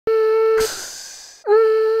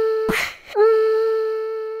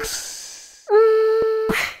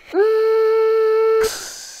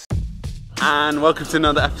and welcome to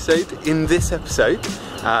another episode. In this episode,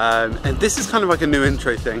 and this is kind of like a new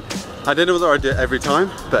intro thing. I don't know whether I do it every time,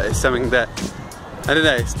 but it's something that, I don't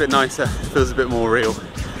know, it's a bit nicer, feels a bit more real.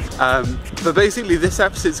 But basically this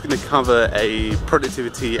episode is going to cover a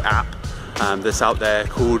productivity app that's out there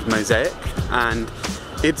called Mosaic, and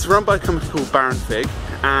it's run by a company called Baron Fig,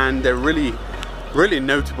 and they're really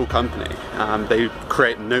notable company. They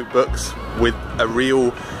create notebooks with a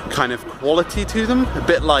real kind of quality to them, a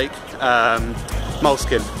bit like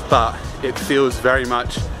Moleskine, but it feels very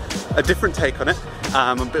much a different take on it,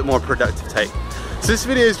 a bit more productive take. So this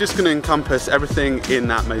video is just going to encompass everything in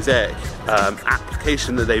that Mosaic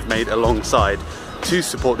application that they've made alongside to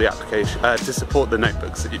support the application, to support the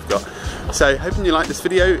notebooks that you've got. So hoping you like this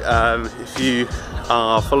video. If you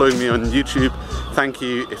are following me on YouTube, thank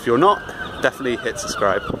you. If you're not, definitely hit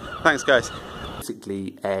subscribe. Thanks guys.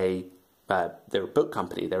 Basically they're a book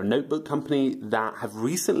company, they're a notebook company that have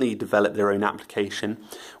recently developed their own application,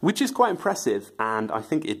 which is quite impressive, and I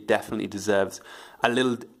think it definitely deserves a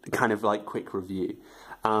little kind of like quick review.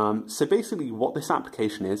 So basically what this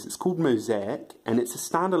application is, it's called Mosaic, and it's a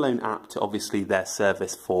standalone app to obviously their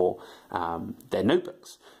service for their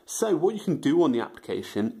notebooks. So what you can do on the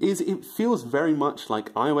application is it feels very much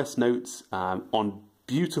like iOS Notes on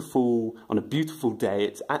a beautiful day.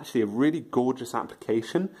 It's actually a really gorgeous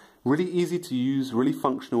application, really easy to use, really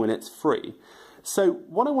functional, and it's free. So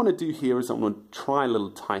what I want to do here is I want to try a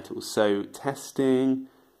little title. So testing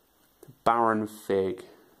Baron Fig.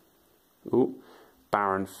 Ooh,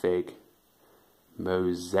 Baron Fig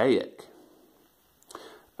Mosaic.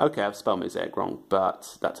 Okay, I've spelled Mosaic wrong,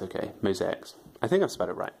 but that's okay. Mosaics. I think I've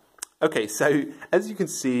spelled it right. Okay, so as you can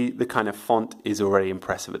see, the kind of font is already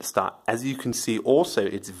impressive at the start. As you can see also,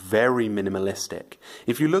 it's very minimalistic.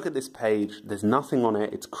 If you look at this page, there's nothing on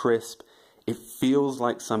it, it's crisp. It feels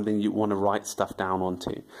like something you want to write stuff down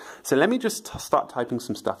onto. So let me just start typing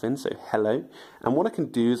some stuff in, so hello. And what I can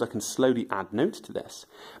do is I can slowly add notes to this.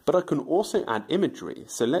 But I can also add imagery.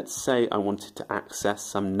 So let's say I wanted to access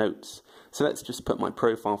some notes. So let's just put my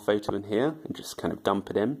profile photo in here and just kind of dump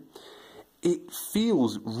it in. It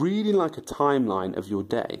feels really like a timeline of your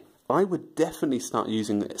day. I would definitely start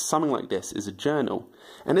using something like this as a journal.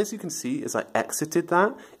 And as you can see, as I exited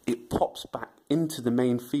that, it pops back into the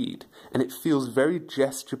main feed. And it feels very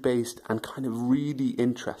gesture-based and kind of really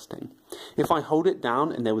interesting. If I hold it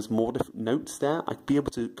down and there was more different notes there, I'd be able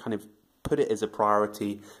to kind of put it as a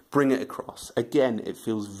priority, bring it across. Again, it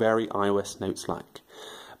feels very iOS Notes-like.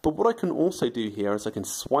 But what I can also do here is I can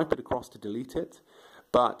swipe it across to delete it.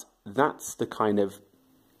 But that's the kind of,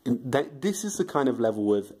 this is the kind of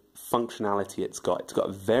level of functionality it's got. It's got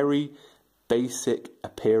a very basic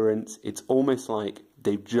appearance. It's almost like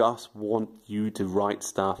they just want you to write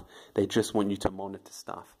stuff. They just want you to monitor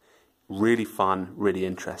stuff. Really fun, really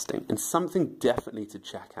interesting, and something definitely to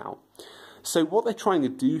check out. So what they're trying to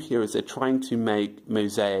do here is they're trying to make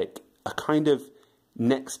Mosaic a kind of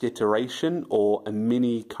next iteration or a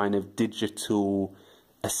mini kind of digital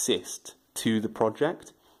assist to the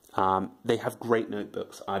project. They have great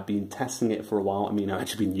notebooks. I've been testing it for a while. I mean, I've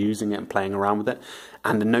actually been using it and playing around with it,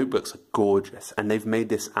 and the notebooks are gorgeous, and they've made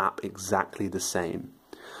this app exactly the same.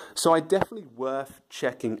 So definitely worth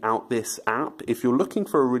checking out this app if you're looking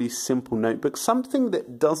for a really simple notebook, something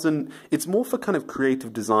that doesn't, it's more for kind of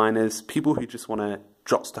creative designers, people who just want to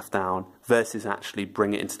jot stuff down versus actually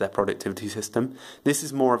bring it into their productivity system. This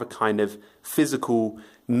is more of a kind of physical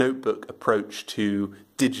notebook approach to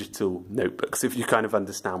digital notebooks, if you kind of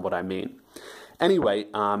understand what I mean. Anyway,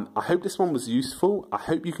 I hope this one was useful. I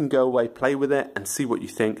hope you can go away, play with it, and see what you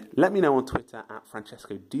think. Let me know on Twitter at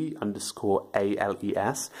Francesco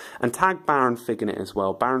D_ALES, and tag Baron Fig in it as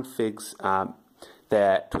well. Baron Fig's,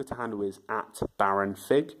 their Twitter handle is at Baron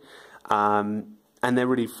Fig. And they're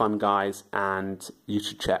really fun guys, and you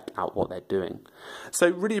should check out what they're doing.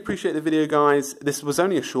 So really appreciate the video, guys. This was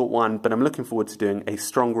only a short one, but I'm looking forward to doing a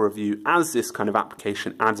stronger review as this kind of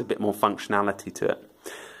application adds a bit more functionality to it.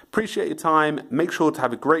 Appreciate your time. Make sure to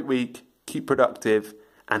have a great week, keep productive,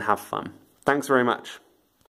 and have fun. Thanks very much.